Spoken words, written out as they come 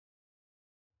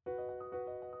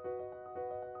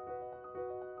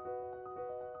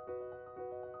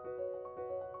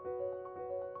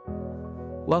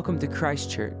Welcome to Christ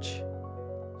Church.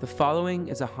 The following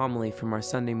is a homily from our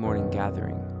Sunday morning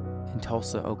gathering in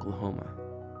Tulsa, Oklahoma.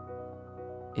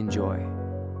 Enjoy.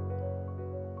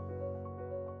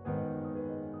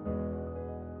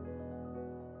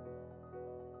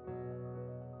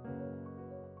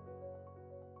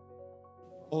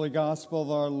 Holy Gospel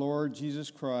of our Lord Jesus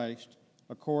Christ,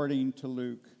 according to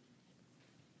Luke.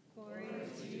 Glory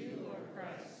to you, Lord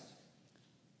Christ.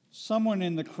 Someone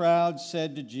in the crowd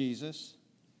said to Jesus,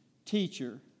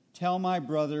 "Teacher, tell my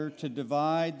brother to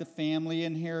divide the family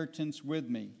inheritance with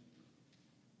me."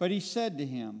 But he said to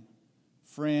him,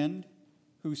 "Friend,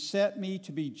 who set me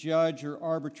to be judge or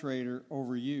arbitrator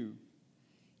over you?"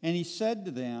 And he said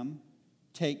to them,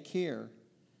 "Take care.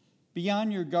 Be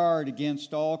on your guard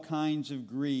against all kinds of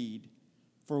greed,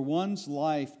 for one's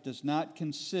life does not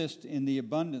consist in the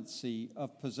abundancy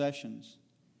of possessions."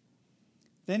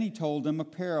 Then he told them a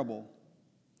parable.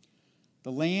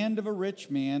 The land of a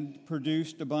rich man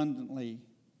produced abundantly,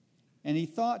 and he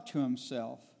thought to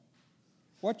himself,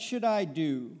 "What should I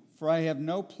do, for I have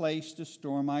no place to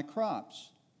store my crops?"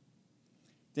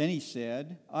 Then he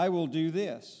said, "I will do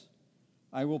this.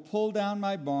 I will pull down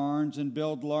my barns and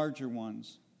build larger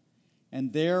ones,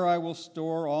 and there I will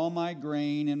store all my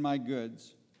grain and my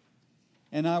goods.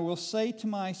 And I will say to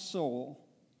my soul,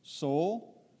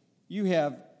 'Soul, you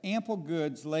have ample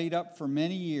goods laid up for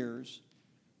many years.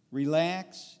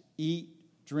 Relax, eat,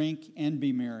 drink, and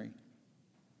be merry.'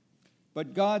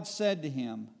 But God said to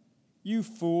him, 'You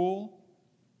fool,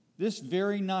 this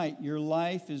very night your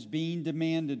life is being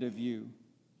demanded of you,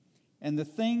 and the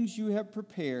things you have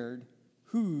prepared,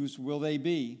 whose will they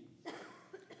be?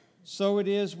 So it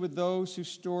is with those who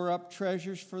store up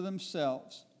treasures for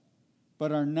themselves,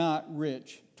 but are not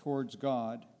rich towards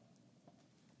God.'"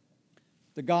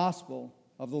 The Gospel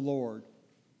of the Lord.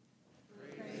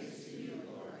 Praise to you,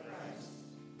 Lord Christ.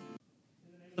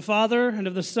 The Father, and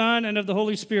of the Son, and of the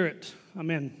Holy Spirit.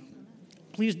 Amen.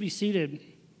 Please be seated.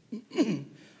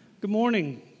 Good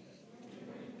morning.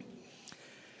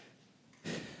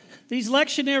 These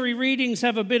lectionary readings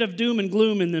have a bit of doom and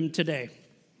gloom in them today.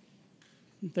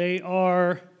 They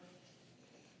are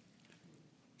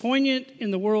poignant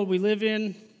in the world we live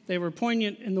in. They were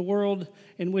poignant in the world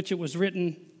in which it was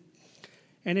written.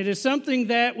 And it is something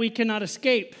that we cannot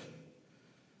escape.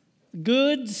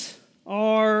 Goods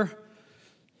are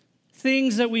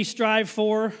things that we strive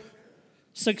for,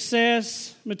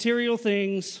 success, material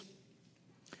things.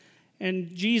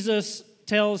 And Jesus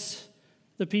tells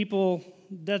the people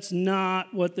that's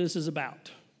not what this is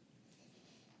about.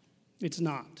 It's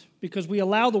not. Because we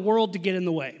allow the world to get in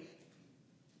the way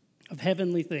of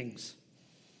heavenly things.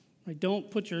 Right?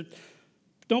 Don't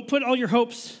put all your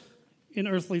hopes in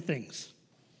earthly things.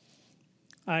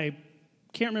 I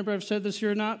can't remember if I've said this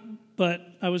here or not, but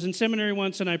I was in seminary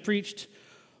once and I preached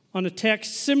on a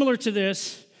text similar to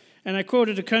this, and I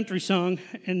quoted a country song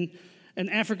in an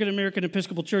African American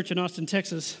Episcopal church in Austin,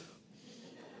 Texas.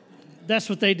 That's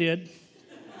what they did.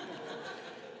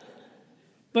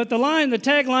 But the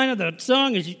tagline of the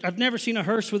song is, "I've never seen a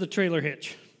hearse with a trailer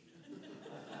hitch."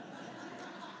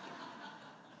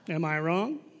 Am I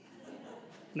wrong?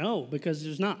 No, because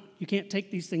there's not. You can't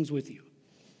take these things with you,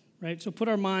 right? So put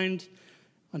our mind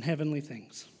on heavenly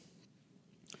things.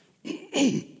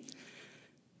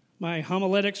 My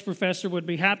homiletics professor would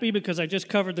be happy because I just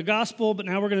covered the gospel, but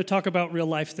now we're going to talk about real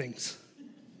life things.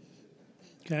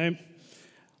 Okay?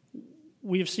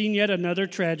 We have seen yet another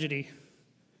tragedy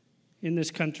in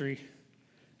this country,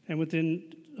 and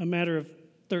within a matter of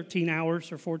 13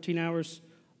 hours or 14 hours,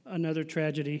 another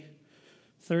tragedy.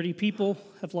 30 people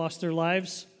have lost their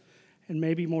lives, and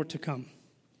maybe more to come,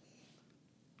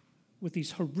 with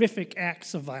these horrific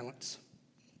acts of violence.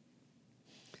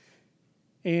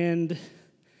 And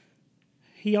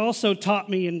he also taught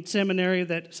me in seminary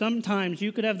that sometimes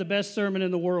you could have the best sermon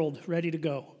in the world ready to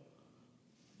go,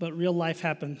 but real life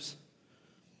happens.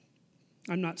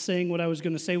 I'm not saying what I was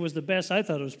going to say was the best. I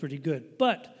thought it was pretty good.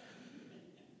 But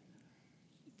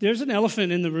there's an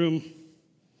elephant in the room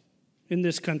in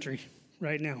this country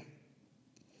right now.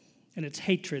 And it's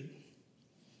hatred.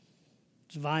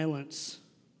 It's violence.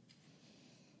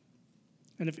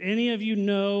 And if any of you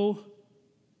know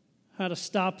how to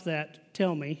stop that,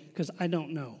 tell me, because I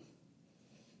don't know.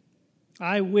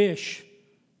 I wish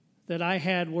that I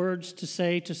had words to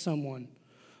say to someone,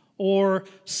 or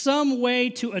some way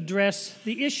to address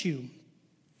the issue.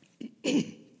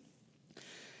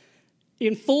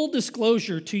 In full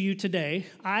disclosure to you today,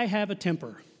 I have a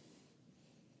temper.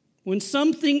 When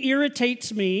something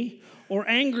irritates me or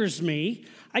angers me,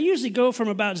 I usually go from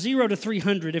about 0 to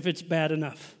 300 if it's bad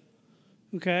enough.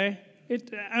 Okay?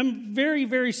 I'm very,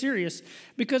 very serious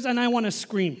and I want to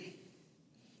scream.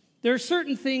 There are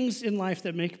certain things in life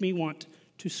that make me want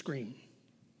to scream.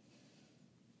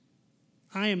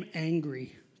 I am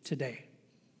angry today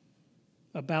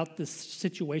about this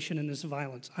situation and this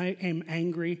violence. I am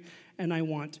angry and I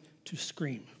want to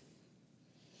scream.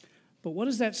 But what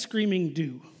does that screaming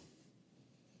do?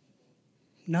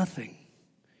 Nothing.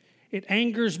 It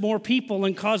angers more people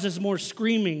and causes more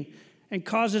screaming and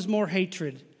causes more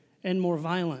hatred and more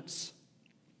violence.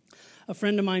 A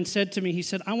friend of mine said to me, he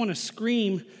said, I want to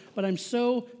scream, but I'm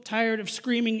so tired of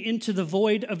screaming into the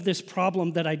void of this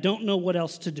problem that I don't know what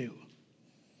else to do.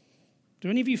 Do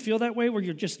any of you feel that way, where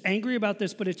you're just angry about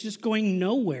this, but it's just going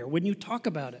nowhere when you talk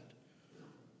about it?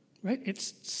 Right?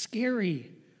 It's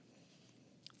scary.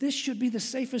 This should be the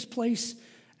safest place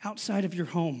outside of your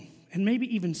home, and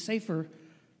maybe even safer.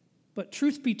 But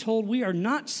truth be told, we are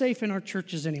not safe in our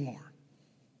churches anymore.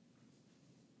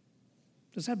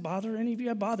 Does that bother any of you?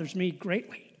 It bothers me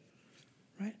greatly.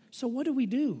 Right? So what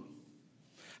do?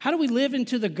 How do we live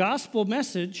into the gospel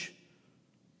message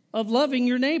of loving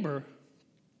your neighbor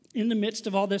in the midst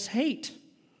of all this hate?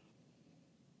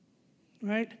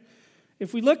 Right?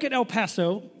 If we look at El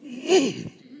Paso,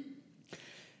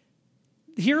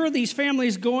 here are these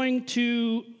families going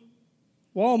to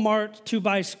Walmart to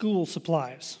buy school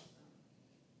supplies.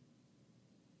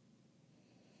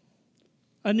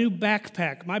 A new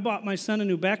backpack. I bought my son a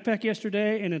new backpack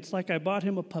yesterday, and it's like I bought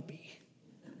him a puppy.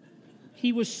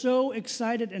 He was so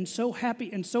excited and so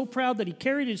happy and so proud that he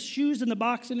carried his shoes in the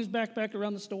box in his backpack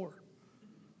around the store.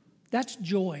 That's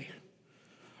joy.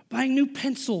 Buying new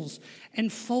pencils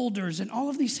and folders and all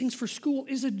of these things for school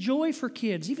is a joy for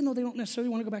kids, even though they don't necessarily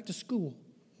want to go back to school.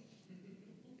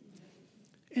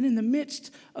 And in the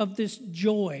midst of this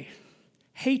joy,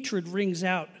 hatred rings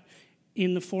out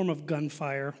in the form of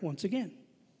gunfire once again.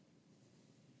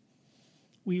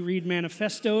 We read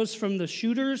manifestos from the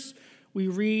shooters. We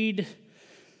read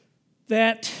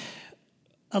that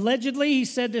allegedly he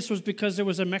said this was because there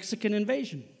was a Mexican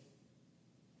invasion.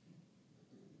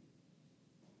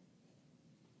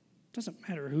 Doesn't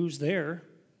matter who's there,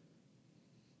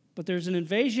 but there's an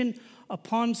invasion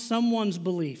upon someone's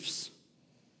beliefs.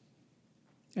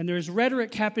 And there's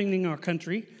rhetoric happening in our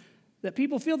country that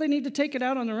people feel they need to take it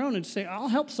out on their own and say, I'll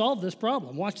help solve this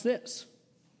problem. Watch this.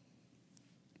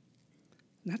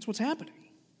 And that's what's happening.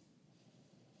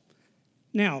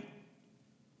 Now,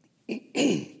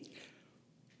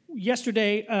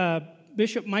 yesterday,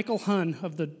 Bishop Michael Hunn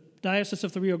of the Diocese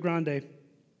of the Rio Grande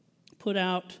put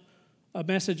out a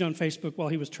message on Facebook while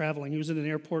he was traveling. He was in an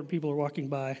airport and people were walking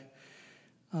by.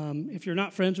 If you're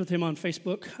not friends with him on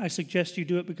Facebook, I suggest you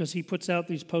do it because he puts out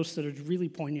these posts that are really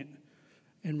poignant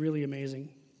and really amazing.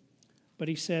 But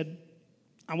he said,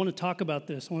 I want to talk about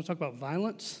this. I want to talk about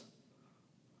violence.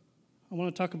 I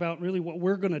want to talk about really what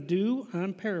we're going to do.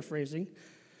 I'm paraphrasing.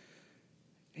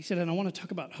 He said, and I want to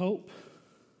talk about hope.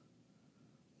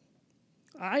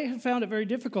 I have found it very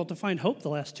difficult to find hope the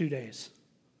last 2 days.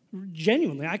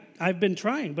 Genuinely, I've been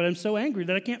trying, but I'm so angry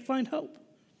that I can't find hope.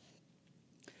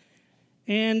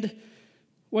 And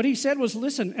what he said was,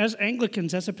 listen, as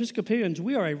Anglicans, as Episcopalians,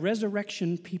 we are a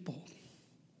resurrection people.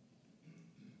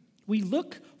 We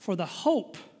look for the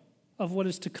hope of what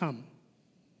is to come,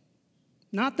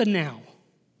 not the now.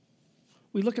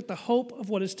 We look at the hope of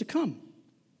what is to come.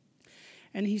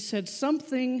 And he said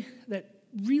something that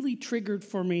really triggered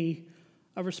for me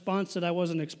a response that I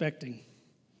wasn't expecting.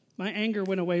 My anger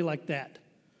went away like that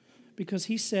because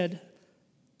he said,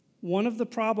 one of the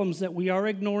problems that we are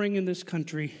ignoring in this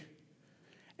country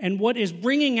and what is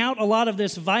bringing out a lot of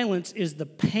this violence is the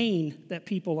pain that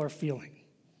people are feeling.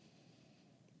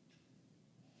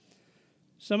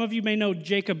 Some of you may know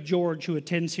Jacob George, who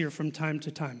attends here from time to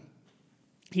time.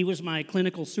 He was my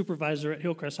clinical supervisor at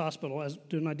Hillcrest Hospital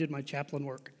when I did my chaplain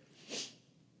work.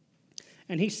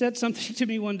 And he said something to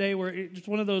me one day where it's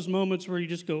one of those moments where you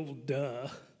just go, well, duh.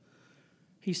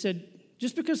 He said,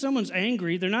 just because someone's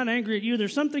angry, they're not angry at you,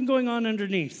 there's something going on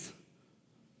underneath.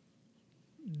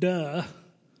 Duh.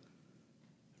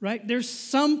 Right? There's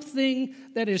something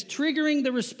that is triggering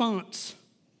the response.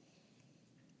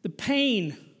 The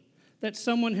pain that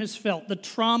someone has felt, the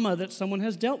trauma that someone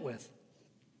has dealt with.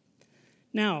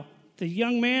 Now, the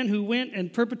young man who went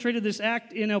and perpetrated this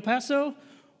act in El Paso,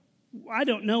 I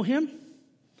don't know him.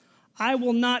 I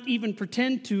will not even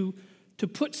pretend to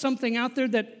put something out there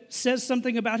that says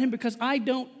something about him because I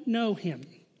don't know him.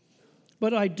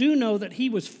 But I do know that he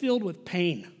was filled with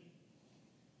pain.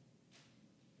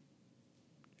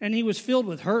 And he was filled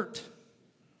with hurt.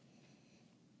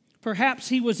 Perhaps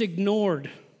he was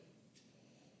ignored.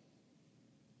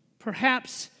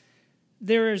 Perhaps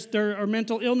There are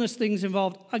mental illness things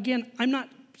involved. Again, I'm not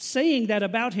saying that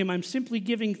about him. I'm simply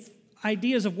giving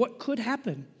ideas of what could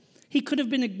happen. He could have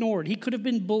been ignored. He could have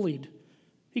been bullied.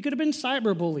 He could have been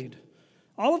cyberbullied.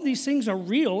 All of these things are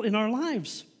real in our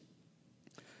lives.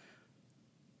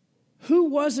 Who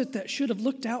was it that should have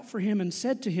looked out for him and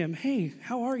said to him, hey,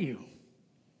 how are you?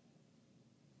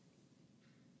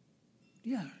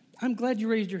 Yeah, I'm glad you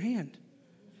raised your hand.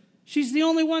 She's the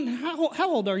only one. How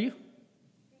old are you?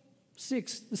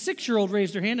 6. The 6-year-old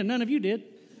raised her hand and none of you did.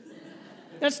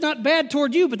 That's not bad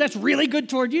toward you, but that's really good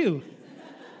toward you.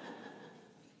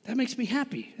 That makes me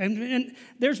happy. And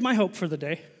there's my hope for the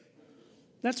day.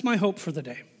 That's my hope for the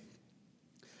day.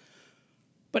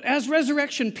 But as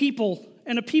resurrection people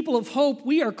and a people of hope,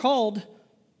 we are called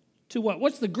to what?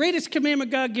 What's the greatest commandment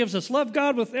God gives us? Love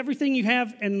God with everything you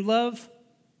have and love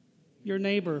your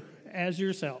neighbor as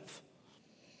yourself.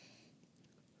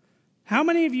 How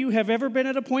many of you have ever been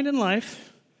at a point in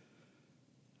life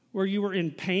where you were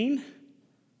in pain?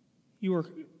 You were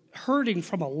hurting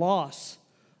from a loss,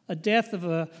 a death of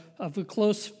a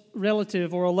close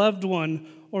relative or a loved one,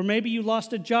 or maybe you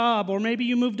lost a job, or maybe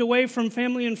you moved away from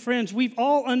family and friends. We've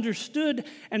all understood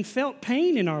and felt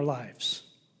pain in our lives.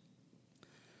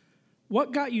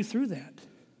 What got you through that?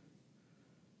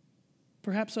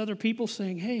 Perhaps other people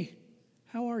saying, hey,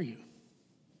 how are you?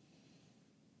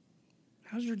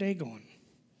 How's your day going?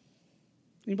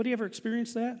 Anybody ever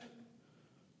experienced that?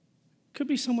 Could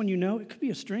be someone you know. It could be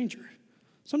a stranger.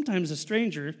 Sometimes a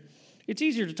stranger, it's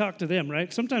easier to talk to them,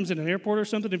 right? Sometimes in an airport or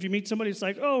something, if you meet somebody, it's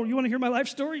like, oh, you want to hear my life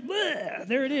story? Blah,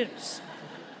 there it is.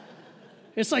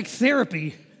 It's like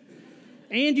therapy.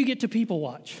 And you get to people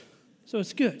watch. So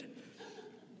it's good.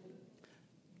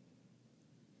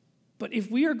 But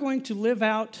if we are going to live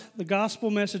out the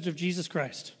gospel message of Jesus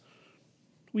Christ,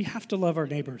 we have to love our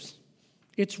neighbors.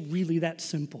 It's really that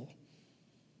simple,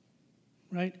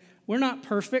 right? We're not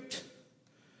perfect.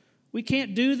 We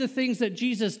can't do the things that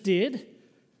Jesus did.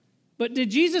 But did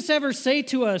Jesus ever say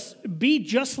to us, be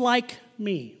just like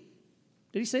me?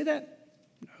 Did he say that?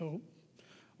 No.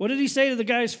 What did he say to the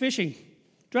guys fishing?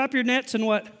 Drop your nets and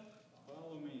what?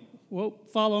 Follow me. Well,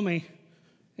 follow me.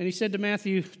 And he said to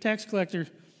Matthew, tax collector,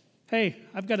 hey,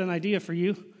 I've got an idea for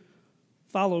you.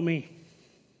 Follow me.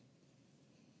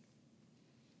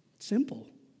 Simple.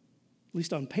 At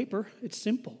least on paper, it's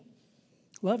simple.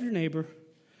 Love your neighbor.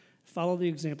 Follow the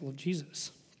example of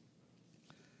Jesus.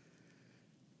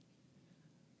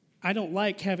 I don't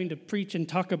like having to preach and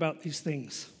talk about these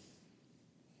things.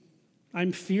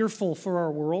 I'm fearful for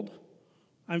our world.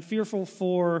 I'm fearful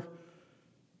for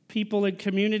people in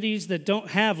communities that don't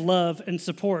have love and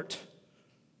support.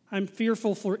 I'm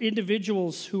fearful for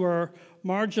individuals who are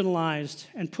marginalized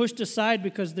and pushed aside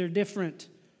because they're different,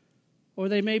 or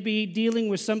they may be dealing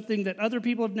with something that other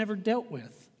people have never dealt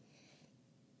with.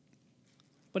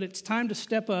 But it's time to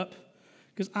step up,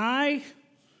 because I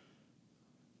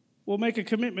will make a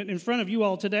commitment in front of you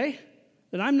all today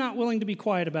that I'm not willing to be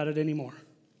quiet about it anymore.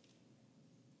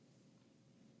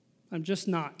 I'm just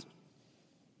not.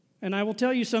 And I will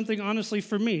tell you something honestly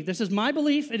for me. This is my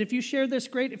belief, and if you share this,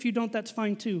 great. If you don't, that's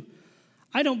fine too.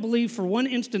 I don't believe for one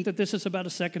instant that this is about a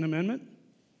Second Amendment.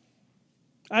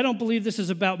 I don't believe this is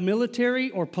about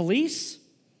military or police.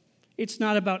 It's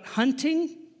not about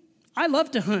hunting. I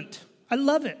love to hunt. I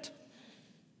love it.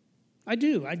 I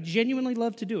do. I genuinely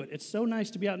love to do it. It's so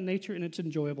nice to be out in nature, and it's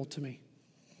enjoyable to me.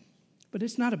 But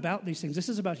it's not about these things. This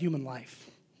is about human life.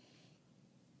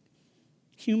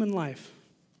 Human life.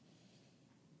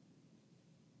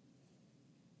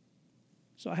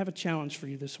 So I have a challenge for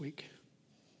you this week.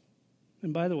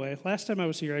 And by the way, last time I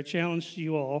was here, I challenged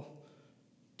you all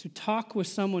to talk with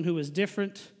someone who is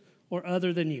different or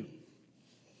other than you.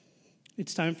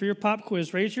 It's time for your pop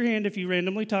quiz. Raise your hand if you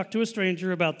randomly talk to a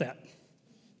stranger about that.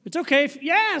 It's okay.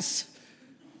 Yes!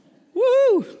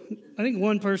 Woo! I think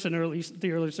one person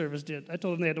the early service did. I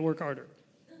told them they had to work harder.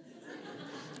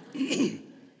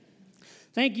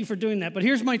 Thank you for doing that. But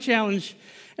here's my challenge,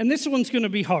 and this one's going to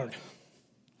be hard.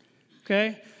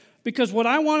 Okay? Because what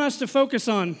I want us to focus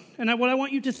on, and what I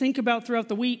want you to think about throughout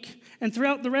the week and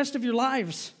throughout the rest of your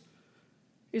lives,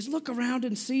 is look around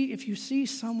and see if you see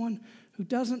someone who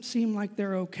doesn't seem like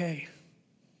they're okay.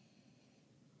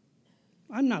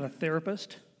 I'm not a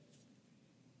therapist.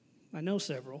 I know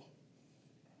several.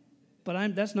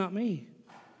 But that's not me.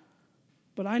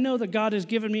 But I know that God has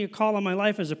given me a call on my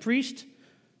life as a priest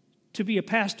to be a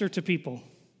pastor to people.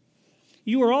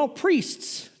 You are all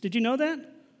priests. Did you know that?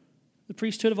 The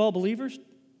priesthood of all believers?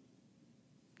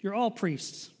 You're all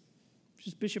priests.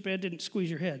 Just Bishop Ed didn't squeeze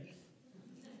your head.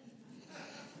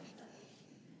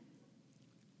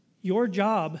 Your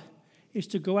job is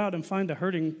to go out and find a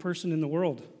hurting person in the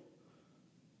world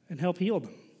and help heal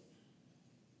them.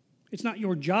 It's not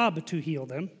your job to heal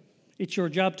them. It's your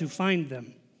job to find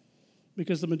them.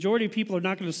 Because the majority of people are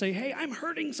not going to say, hey, I'm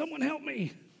hurting, someone help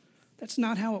me. That's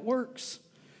not how it works.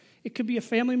 It could be a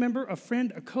family member, a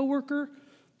friend, a coworker,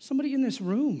 somebody in this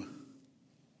room.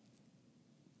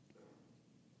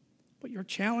 But your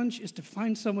challenge is to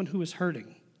find someone who is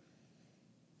hurting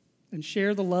and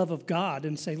share the love of God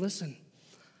and say, listen,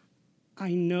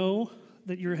 I know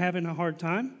that you're having a hard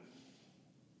time,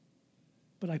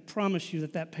 but I promise you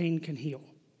that that pain can heal.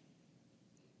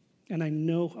 And I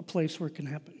know a place where it can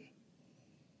happen.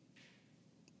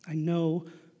 I know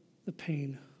the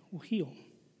pain will heal.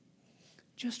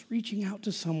 Just reaching out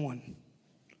to someone,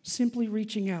 simply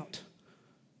reaching out,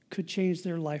 could change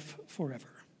their life forever.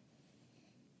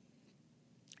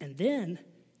 And then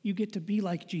you get to be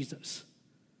like Jesus.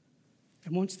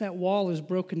 And once that wall is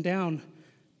broken down,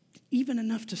 even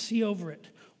enough to see over it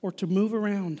or to move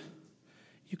around,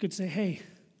 you could say, hey,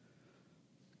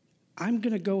 I'm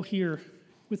going to go here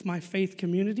with my faith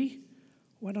community.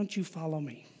 Why don't you follow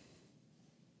me?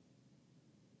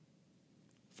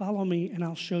 Follow me, and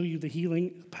I'll show you the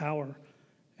healing power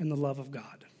and the love of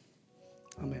God.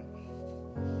 Amen.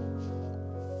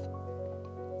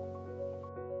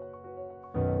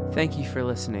 Thank you for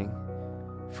listening.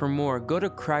 For more, go to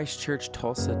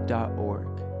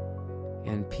christchurchtulsa.org,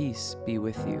 and peace be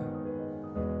with you.